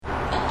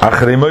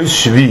אחרי מויס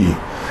שבי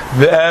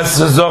ואס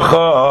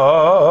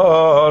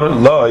זוכר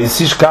לא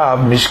ישכב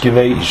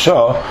משכבי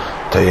אישה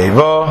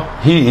תיבו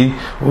היא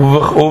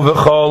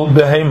ובכל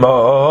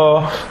בהמה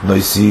לא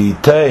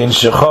יסיתן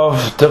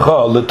שחוב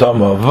תכל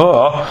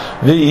לתמבו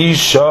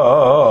ואישה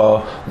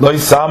לא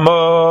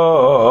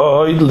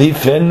יסמוי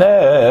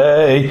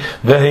לפני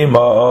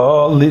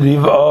בהמה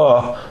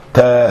לרבעה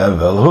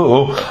תבל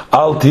הוא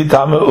אל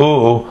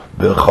תטמאו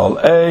בכל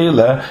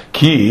אלה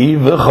כי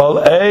בכל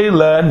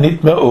אלה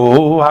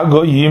נטמאו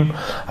הגויים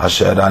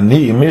אשר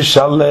אני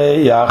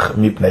משלח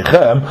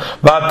מפניכם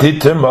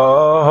ותיתם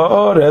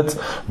הארץ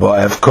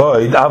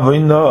ואפקוד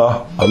אבינו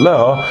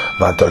עליה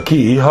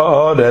ותקי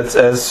הארץ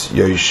אס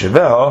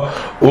יושביה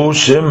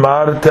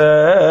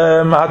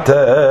ושמרתם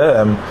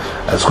אתם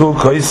אז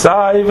חוקי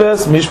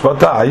סייבס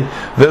משפטי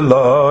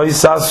ולא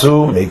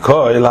יססו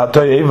מכל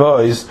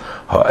התויבויס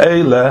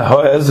האלה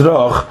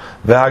האזרח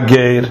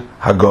והגר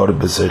הגור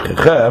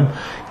בשיחכם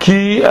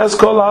כי אז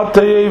כל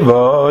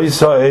התיבו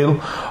ישראל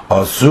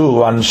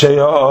עשו אנשי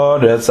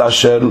הארץ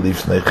אשר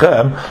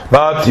לפניכם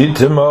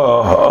ותיתם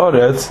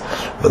הארץ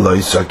ולא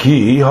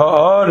יסקי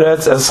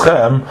הארץ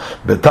אסכם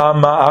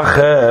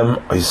בטמאכם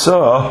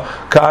עשה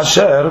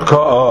כאשר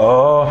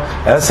כה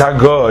אס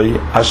הגוי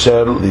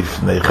אשר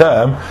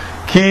לפניכם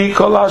כי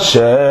כל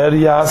אשר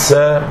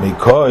יעשה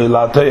מכל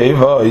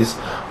התיבויס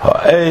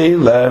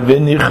האלה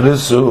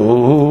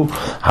ונכנסו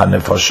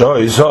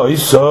הנפשויס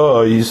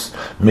הויסויס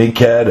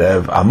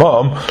מקרב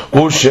עמם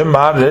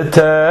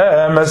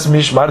ושמרתם אס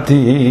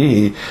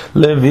משמרתי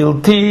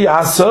לבלתי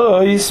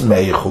עשויס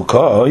מי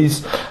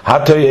חוקויס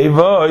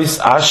התיבויס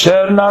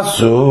אשר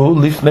נעשו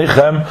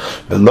לפניכם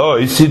ולא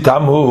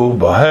יסיתמו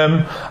בהם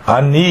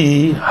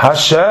אני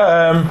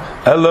השם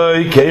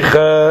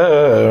אלוהיכם